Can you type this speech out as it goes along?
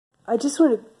I just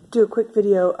want to do a quick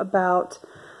video about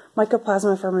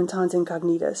Mycoplasma fermentans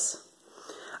incognitus.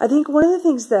 I think one of the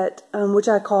things that, which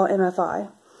I call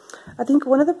MFI, I think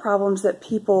one of the problems that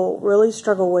people really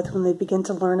struggle with when they begin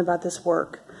to learn about this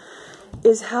work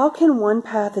is how can one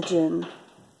pathogen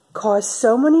cause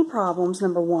so many problems,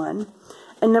 number one,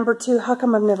 and number two, how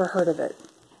come I've never heard of it?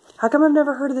 How come I've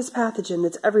never heard of this pathogen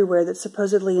that's everywhere, that's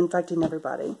supposedly infecting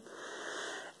everybody?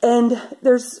 And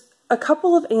there's a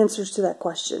couple of answers to that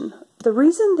question. The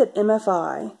reason that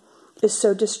MFI is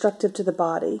so destructive to the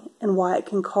body and why it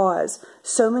can cause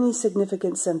so many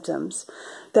significant symptoms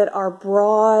that are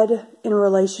broad in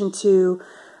relation to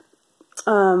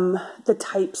the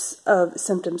types of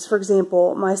symptoms. For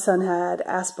example, my son had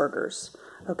Asperger's,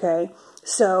 okay?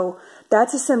 So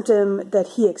that's a symptom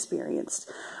that he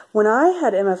experienced. When I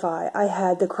had MFI, I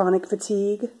had the chronic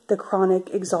fatigue, the chronic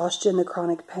exhaustion, the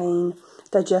chronic pain,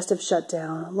 digestive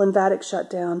shutdown, lymphatic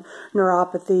shutdown,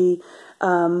 neuropathy,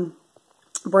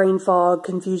 brain fog,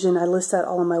 confusion. I list that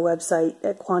all on my website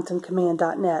at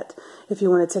quantumcommand.net if you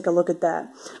want to take a look at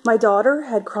that. My daughter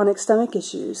had chronic stomach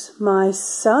issues. My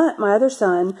other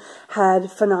son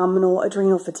had phenomenal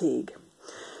adrenal fatigue.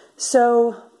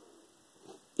 So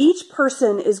each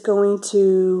person is going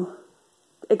to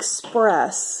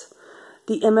express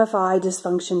the MFI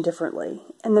dysfunction differently.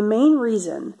 And the main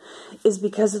reason is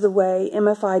because of the way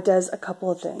MFI does a couple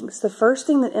of things. The first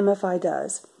thing that MFI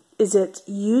does is it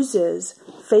uses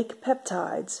fake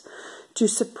peptides to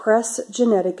suppress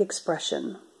genetic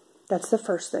expression. That's the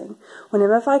first thing. When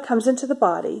MFI comes into the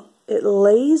body, it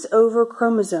lays over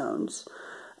chromosomes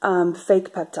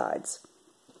fake peptides.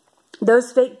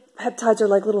 Those fake peptides are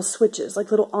like little switches,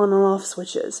 like little on and off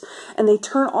switches, and they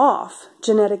turn off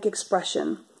genetic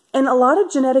expression. And a lot of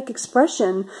genetic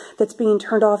expression that's being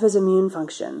turned off is immune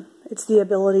function. It's the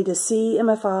ability to see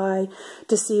MFI,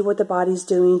 to see what the body's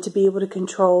doing, to be able to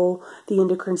control the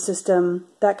endocrine system,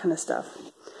 that kind of stuff.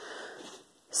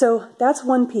 So that's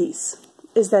one piece,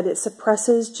 is that it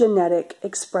suppresses genetic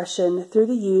expression through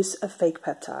the use of fake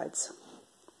peptides.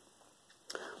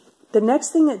 The next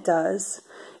thing it does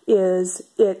is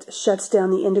it shuts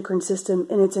down the endocrine system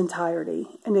in its entirety.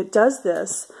 And it does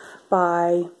this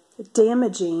by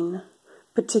damaging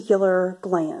particular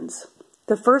glands.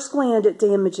 The first gland it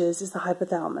damages is the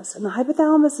hypothalamus. And the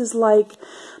hypothalamus is like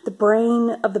the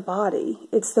brain of the body.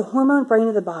 It's the hormone brain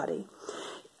of the body.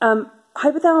 The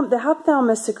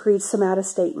hypothalamus secretes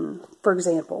somatostatin, for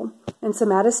example. And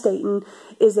somatostatin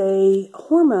is a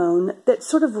hormone that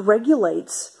sort of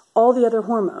regulates all the other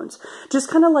hormones. Just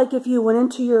kind of like if you went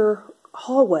into your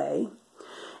hallway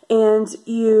and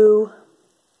you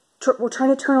were trying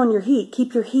to turn on your heat,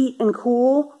 keep your heat and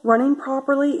cool running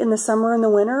properly in the summer and the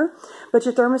winter, but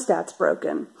your thermostat's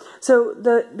broken. So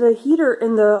the heater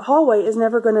in the hallway is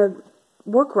never going to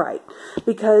work right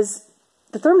because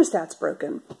the thermostat's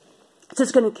broken. It's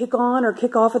just going to kick on or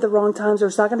kick off at the wrong times, or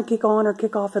it's not going to kick on or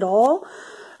kick off at all.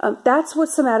 That's what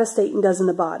somatostatin does in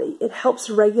the body. It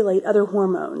helps regulate other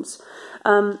hormones.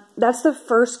 That's the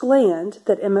first gland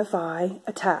that MFI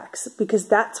attacks, because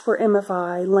that's where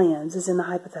MFI lands, is in the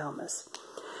hypothalamus.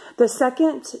 The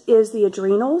second is the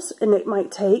adrenals, and it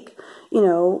might take,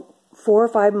 4 or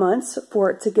 5 months for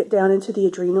it to get down into the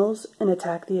adrenals and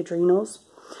attack the adrenals.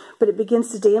 But it begins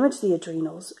to damage the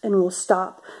adrenals and will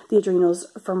stop the adrenals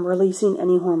from releasing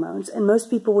any hormones. And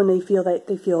most people, when they feel that,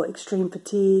 they feel extreme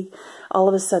fatigue. All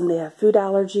of a sudden they have food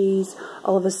allergies.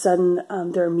 All of a sudden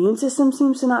their immune system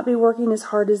seems to not be working as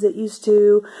hard as it used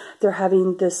to. They're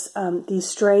having these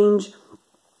strange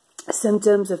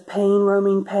symptoms of pain,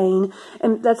 roaming pain.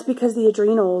 And that's because the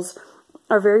adrenals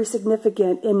are very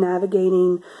significant in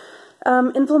navigating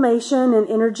inflammation and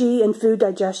energy and food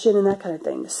digestion and that kind of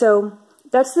thing. So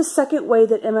that's the second way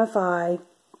that MFI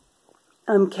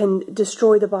can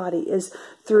destroy the body, is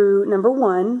through, number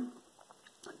one,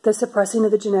 the suppressing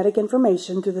of the genetic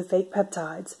information through the fake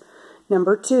peptides.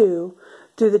 Number two,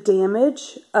 through the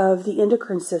damage of the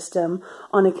endocrine system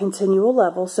on a continual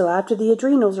level. So after the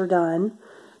adrenals are done,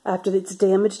 after it's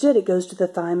damaged it goes to the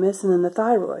thymus and then the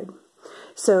thyroid.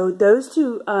 So those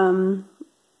two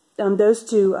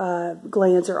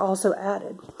glands are also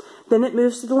added. Then it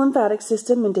moves to the lymphatic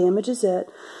system and damages it.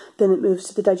 Then it moves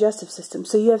to the digestive system.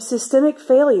 So you have systemic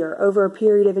failure over a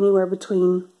period of anywhere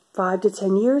between 5 to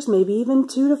 10 years, maybe even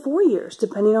 2 to 4 years,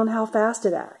 depending on how fast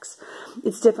it acts.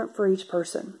 It's different for each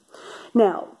person.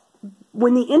 Now,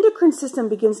 when the endocrine system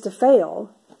begins to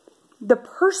fail, the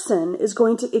person is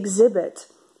going to exhibit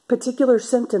particular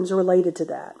symptoms related to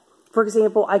that. For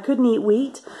example, I couldn't eat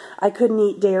wheat, I couldn't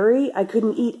eat dairy, I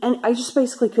couldn't eat, and I just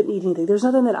basically couldn't eat anything. There's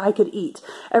nothing that I could eat.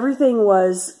 Everything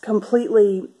was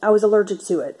completely, I was allergic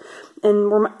to it.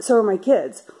 And so were my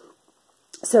kids.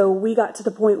 So we got to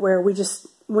the point where we just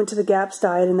went to the GAPS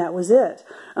diet and that was it,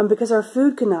 because our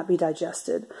food could not be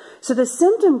digested. So the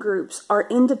symptom groups are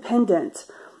independent,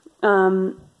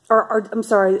 the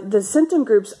symptom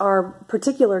groups are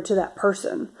particular to that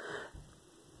person.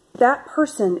 That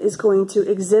person is going to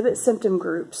exhibit symptom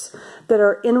groups that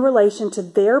are in relation to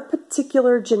their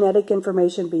particular genetic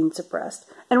information being suppressed.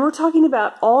 And we're talking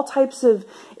about all types of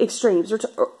extremes, or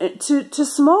to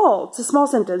small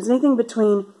symptoms, anything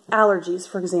between allergies,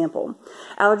 for example,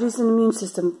 allergies and immune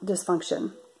system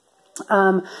dysfunction,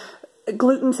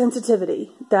 gluten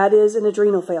sensitivity, that is an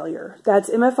adrenal failure. That's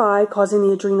MFI causing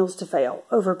the adrenals to fail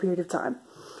over a period of time.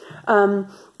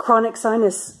 Chronic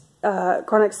sinus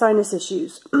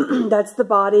issues. That's the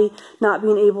body not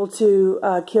being able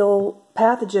to kill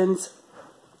pathogens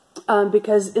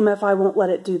because MFI won't let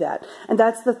it do that. And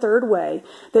that's the third way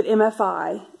that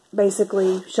MFI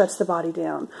basically shuts the body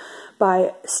down,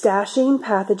 by stashing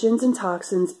pathogens and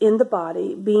toxins in the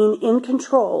body, being in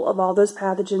control of all those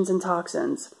pathogens and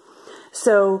toxins.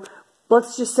 So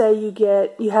let's just say you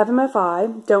have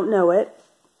MFI, don't know it,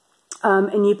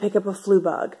 and you pick up a flu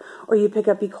bug, or you pick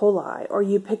up E. coli, or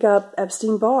you pick up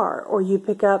Epstein-Barr, or you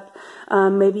pick up,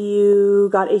 maybe you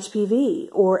got HPV,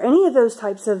 or any of those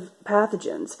types of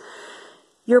pathogens.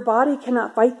 Your body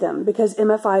cannot fight them because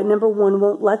MFI, number one,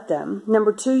 won't let them.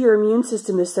 Number two, your immune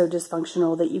system is so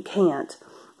dysfunctional that you can't,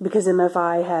 because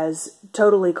MFI has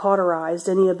totally cauterized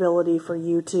any ability for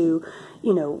you to,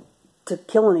 to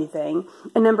kill anything.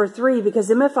 And number three, because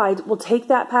MFI will take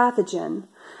that pathogen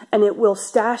and it will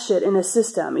stash it in a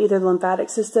system, either the lymphatic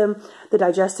system, the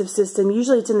digestive system.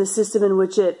 Usually it's in the system in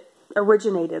which it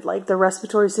originated, like the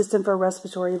respiratory system for a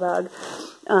respiratory bug,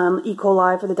 E.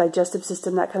 coli for the digestive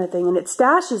system, that kind of thing. And it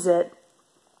stashes it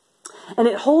and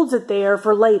it holds it there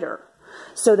for later,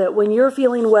 so that when you're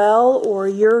feeling well or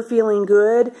you're feeling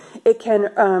good, it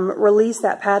can release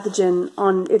that pathogen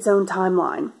on its own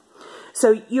timeline.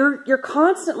 So you're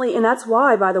constantly, and that's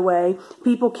why, by the way,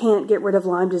 people can't get rid of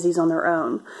Lyme disease on their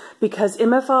own, because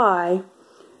MFI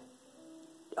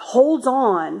holds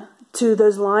on to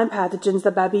those Lyme pathogens,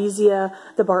 the Babesia,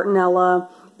 the Bartonella,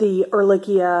 the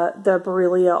Ehrlichia, the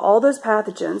Borrelia, all those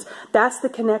pathogens. That's the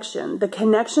connection. The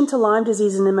connection to Lyme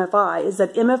disease and MFI is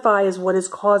that MFI is what is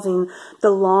causing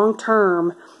the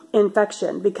long-term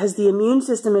infection, because the immune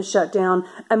system is shut down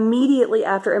immediately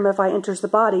after MFI enters the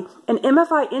body, and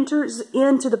MFI enters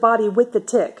into the body with the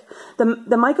tick. The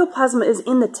Mycoplasma is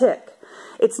in the tick.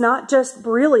 It's not just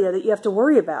Borrelia that you have to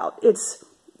worry about. It's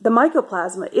the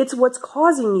Mycoplasma. It's what's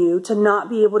causing you to not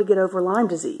be able to get over Lyme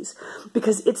disease,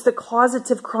 because it's the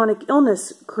causative chronic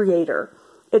illness creator.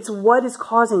 It's what is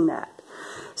causing that.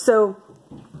 So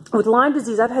with Lyme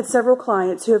disease, I've had several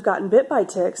clients who have gotten bit by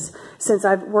ticks since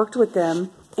I've worked with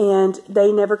them, and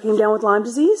they never came down with Lyme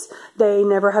disease. They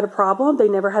never had a problem. They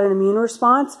never had an immune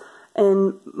response.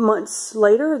 And months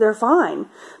later, they're fine,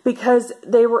 because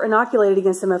they were inoculated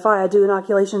against MFI. I do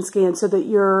inoculation scans so that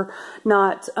you're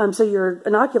not, so you're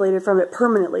inoculated from it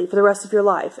permanently for the rest of your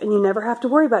life, and you never have to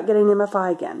worry about getting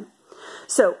MFI again.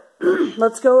 So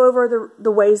let's go over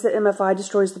the ways that MFI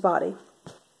destroys the body.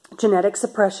 Genetic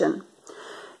suppression,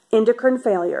 endocrine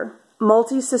failure,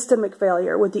 multi-systemic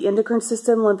failure with the endocrine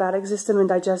system, lymphatic system, and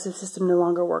digestive system no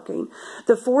longer working.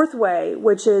 The fourth way,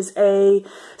 which is a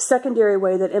secondary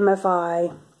way that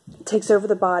MFI takes over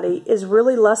the body, is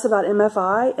really less about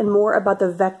MFI and more about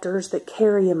the vectors that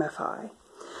carry MFI.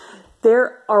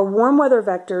 There are warm weather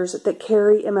vectors that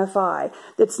carry MFI.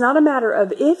 It's not a matter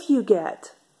of if you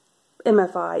get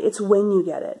MFI, it's when you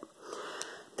get it.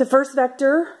 The first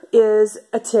vector is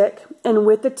a tick, and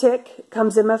with the tick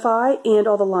comes MFI and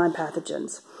all the Lyme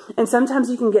pathogens. And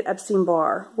sometimes you can get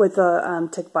Epstein-Barr with a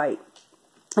tick bite.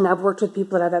 And I've worked with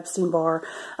people that have Epstein-Barr,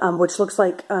 which looks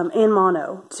like, and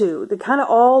mono too. They kind of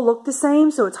all look the same,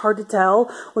 so it's hard to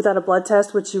tell without a blood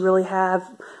test, which you really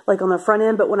have like on the front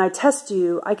end. But when I test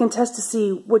you, I can test to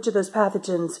see which of those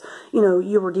pathogens,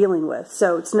 you were dealing with.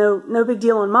 So it's no big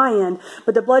deal on my end,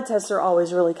 but the blood tests are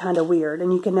always really kind of weird,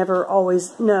 and you can never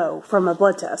always know from a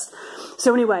blood test.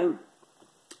 So anyway,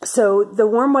 so the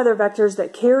warm weather vectors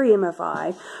that carry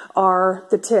MFI are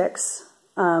the ticks.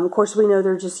 Of course, we know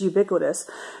they're just ubiquitous.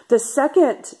 The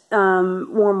second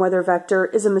warm weather vector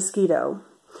is a mosquito.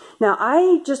 Now,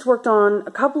 I just worked on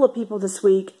a couple of people this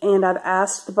week, and I've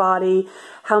asked the body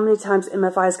how many times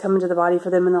MFI has come into the body for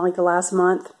them in like the last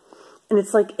month, and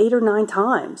it's like 8 or 9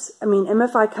 times. I mean,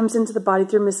 MFI comes into the body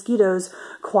through mosquitoes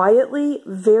quietly,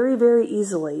 very, very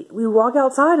easily. We walk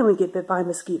outside and we get bit by a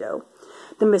mosquito.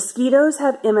 The mosquitoes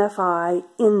have MFI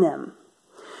in them.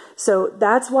 So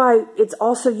that's why it's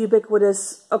also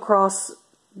ubiquitous across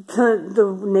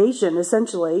the nation,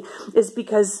 essentially, is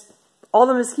because all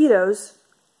the mosquitoes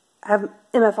have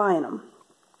MFI in them.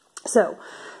 So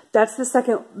that's the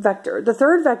second vector. The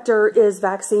third vector is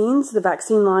vaccines. The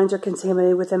vaccine lines are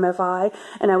contaminated with MFI,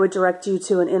 and I would direct you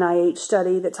to an NIH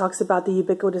study that talks about the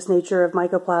ubiquitous nature of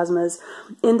mycoplasmas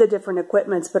in the different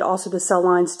equipments, but also the cell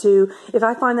lines too. If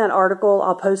I find that article,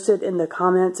 I'll post it in the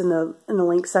comments in the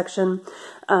link section.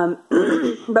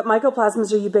 But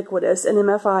mycoplasmas are ubiquitous, and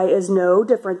MFI is no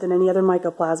different than any other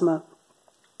mycoplasma.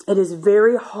 It is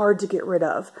very hard to get rid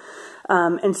of.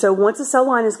 And so once a cell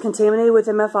line is contaminated with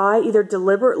MFI, either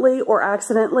deliberately or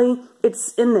accidentally,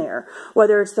 it's in there,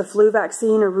 whether it's the flu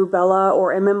vaccine or rubella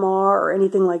or MMR or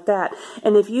anything like that.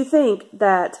 And if you think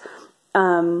that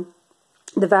the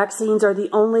vaccines are the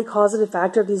only causative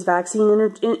factor of these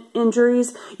vaccine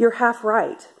injuries, you're half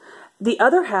right. The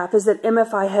other half is that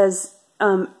MFI has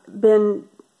been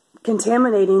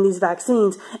contaminating these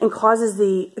vaccines and causes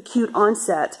the acute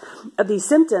onset of these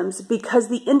symptoms because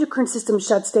the endocrine system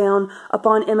shuts down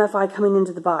upon MFI coming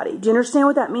into the body. Do you understand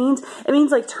what that means? It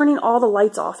means like turning all the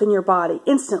lights off in your body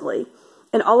instantly.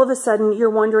 And all of a sudden you're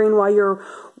wondering why you're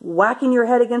whacking your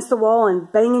head against the wall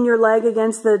and banging your leg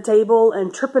against the table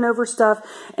and tripping over stuff,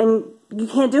 and you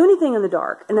can't do anything in the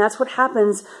dark. And that's what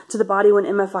happens to the body when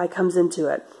MFI comes into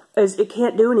it. Is it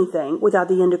can't do anything without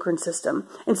the endocrine system.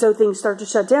 And so things start to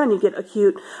shut down. You get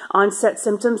acute onset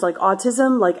symptoms like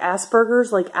autism, like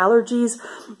Asperger's, like allergies,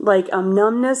 like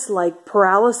numbness, like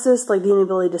paralysis, like the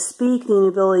inability to speak, the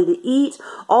inability to eat.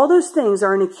 All those things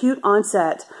are an acute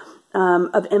onset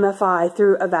of MFI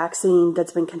through a vaccine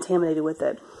that's been contaminated with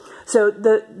it. So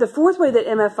the fourth way that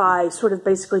MFI sort of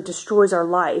basically destroys our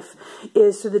life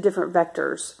is through the different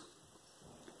vectors.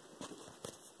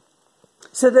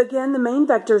 So again, the main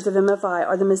vectors of MFI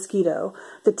are the mosquito,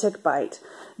 the tick bite,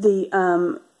 the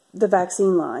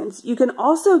vaccine lines. You can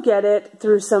also get it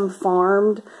through some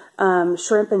farmed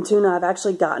shrimp and tuna. I've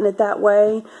actually gotten it that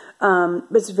way.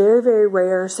 It's very, very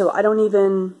rare. So I don't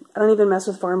even mess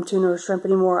with farmed tuna or shrimp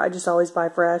anymore. I just always buy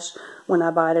fresh when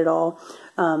I buy it at all.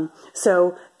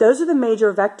 So those are the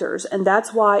major vectors, and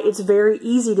that's why it's very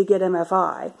easy to get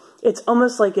MFI. It's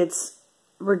almost like it's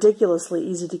ridiculously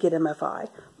easy to get MFI.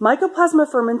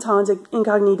 Mycoplasma fermentans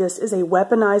incognitus is a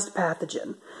weaponized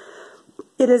pathogen.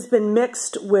 It has been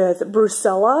mixed with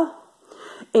Brucella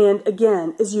and,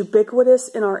 again, is ubiquitous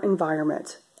in our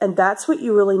environment. And that's what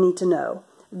you really need to know.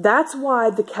 That's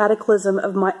why the cataclysm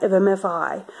of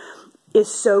MFI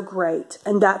is so great.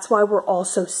 And that's why we're all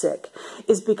so sick,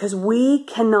 is because we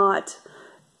cannot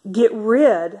get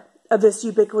rid of this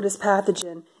ubiquitous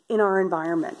pathogen in our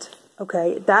environment.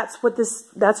 Okay, that's where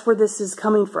this is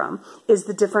coming from, is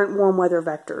the different warm weather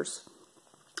vectors.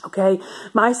 Okay,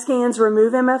 my scans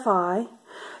remove MFI.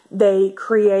 They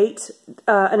create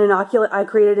I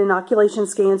created an inoculation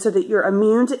scan so that you're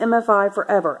immune to MFI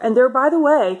forever. And there, by the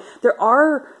way, there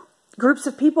are groups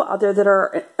of people out there that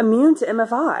are immune to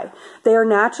MFI. They are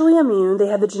naturally immune. They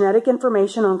have the genetic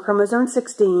information on chromosome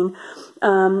 16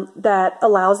 that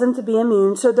allows them to be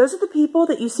immune. So those are the people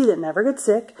that you see that never get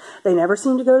sick. They never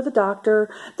seem to go to the doctor.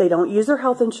 They don't use their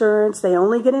health insurance. They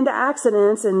only get into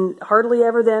accidents, and hardly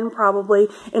ever then probably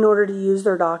in order to use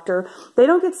their doctor. They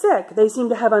don't get sick. They seem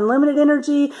to have unlimited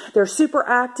energy. They're super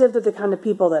active. They're the kind of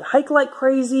people that hike like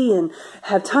crazy and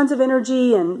have tons of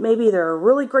energy, and maybe they're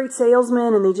really great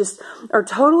salesmen, and they just are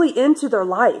totally into their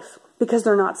life because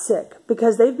they're not sick,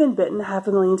 because they've been bitten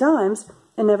 500,000 times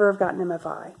and never have gotten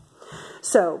MFI.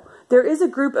 So there is a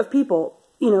group of people,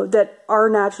 that are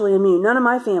naturally immune. None of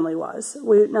my family was.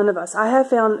 None of us. I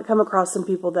have come across some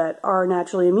people that are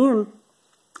naturally immune.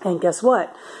 And guess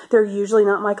what? They're usually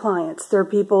not my clients. They're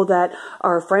people that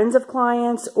are friends of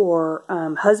clients or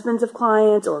husbands of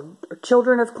clients or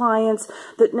children of clients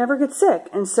that never get sick.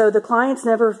 And so the clients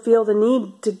never feel the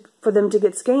need for them to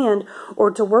get scanned or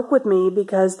to work with me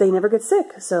because they never get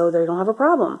sick. So they don't have a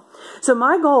problem. So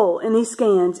my goal in these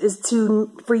scans is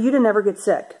for you to never get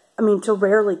sick. To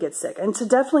rarely get sick, and to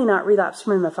definitely not relapse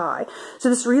from MFI. So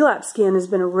this relapse scan has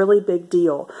been a really big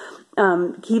deal.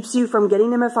 Keeps you from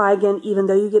getting MFI again, even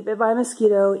though you get bit by a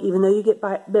mosquito, even though you get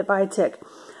bit by a tick.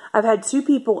 I've had 2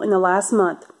 people in the last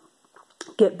month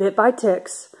get bit by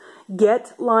ticks,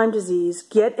 get Lyme disease,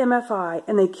 get MFI,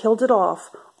 and they killed it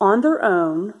off on their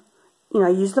own. I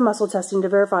used the muscle testing to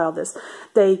verify all this.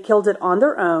 They killed it on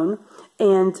their own,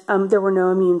 and there were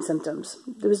no immune symptoms.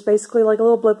 It was basically like a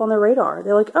little blip on their radar.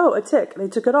 They're like, oh, a tick. They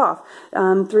took it off.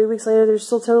 3 weeks later, they're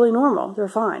still totally normal. They're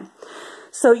fine.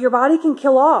 So your body can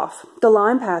kill off the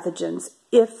Lyme pathogens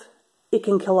if it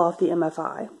can kill off the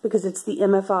MFI, because it's the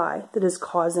MFI that is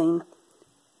causing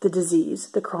the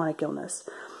disease, the chronic illness.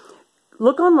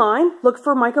 look online, look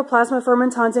for Mycoplasma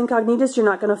fermentans incognitus. You're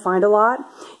not going to find a lot.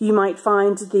 You might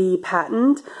find the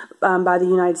patent by the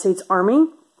United States Army.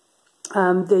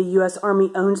 The U.S.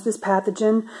 Army owns this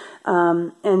pathogen,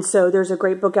 and so there's a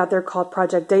great book out there called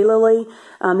Project Daylily.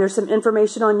 There's some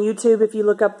information on YouTube. If you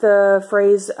look up the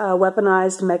phrase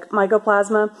weaponized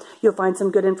mycoplasma, you'll find some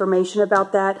good information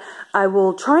about that. I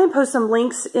will try and post some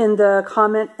links in the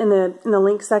comment in the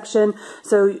link section,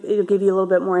 so it'll give you a little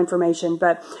bit more information.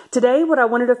 But today, what I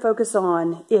wanted to focus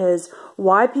on is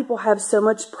why people have so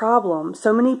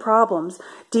many problems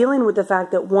dealing with the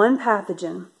fact that one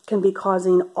pathogen can be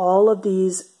causing all of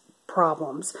these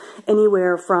problems,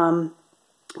 anywhere from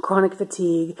chronic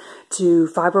fatigue to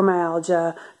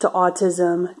fibromyalgia to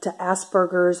autism to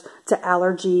Asperger's to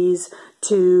allergies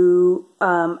to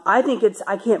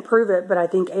I can't prove it, but I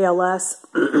think ALS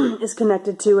is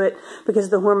connected to it because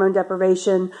of the hormone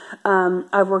deprivation.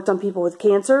 I've worked on people with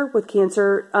cancer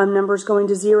numbers going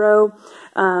to 0.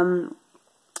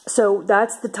 So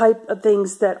that's the type of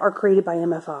things that are created by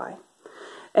MFI.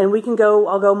 And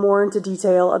I'll go more into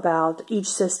detail about each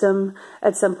system.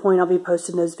 At some point, I'll be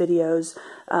posting those videos.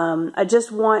 I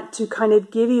just want to kind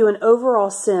of give you an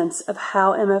overall sense of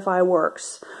how MFI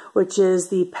works, which is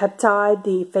the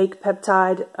fake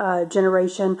peptide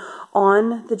generation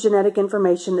on the genetic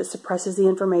information that suppresses the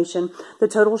information, the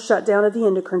total shutdown of the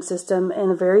endocrine system,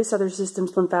 and various other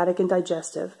systems, lymphatic and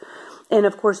digestive. And,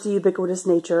 of course, the ubiquitous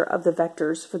nature of the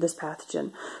vectors for this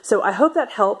pathogen. So I hope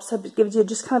that helps. It gives you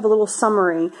just kind of a little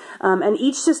summary. And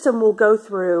each system we'll go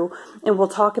through, and we'll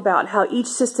talk about how each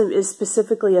system is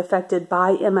specifically affected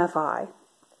by MFI.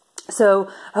 So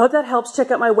I hope that helps.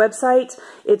 Check out my website.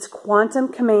 It's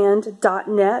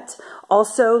quantumcommand.net.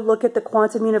 Also, look at the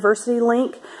Quantum University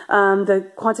link,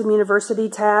 the Quantum University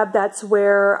tab. That's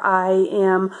where I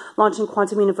am launching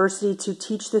Quantum University to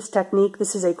teach this technique.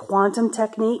 This is a quantum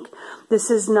technique.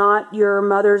 This is not your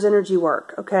mother's energy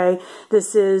work, okay?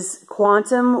 This is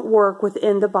quantum work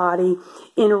within the body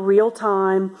in real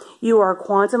time. You are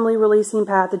quantumly releasing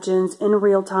pathogens in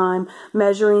real time,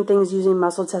 measuring things using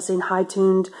muscle testing,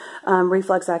 high-tuned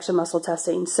reflex action muscle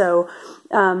testing. So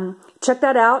check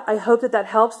that out. I hope that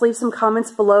helps. Leave some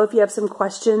comments below if you have some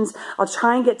questions. I'll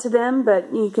try and get to them,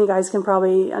 but you guys can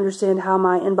probably understand how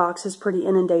my inbox is pretty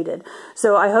inundated.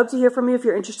 So I hope to hear from you. If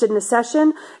you're interested in a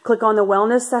session, click on the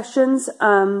wellness sessions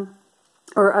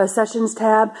or a sessions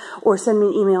tab, or send me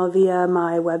an email via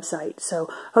my website. So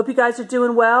hope you guys are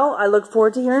doing well. I look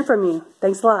forward to hearing from you.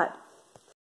 Thanks a lot.